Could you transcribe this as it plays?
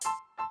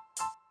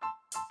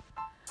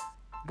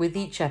With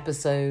each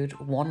episode,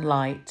 one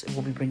light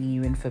will be bringing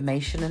you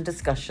information and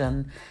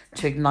discussion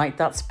to ignite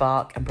that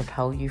spark and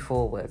propel you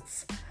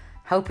forwards,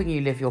 helping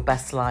you live your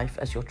best life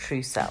as your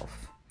true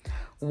self.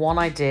 One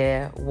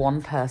idea,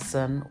 one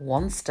person,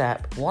 one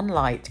step, one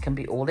light can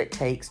be all it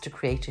takes to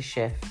create a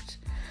shift,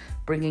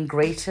 bringing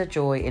greater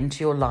joy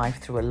into your life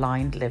through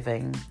aligned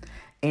living,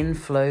 in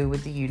flow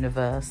with the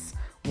universe.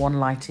 One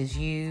light is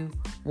you,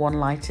 one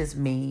light is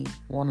me,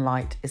 one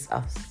light is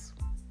us.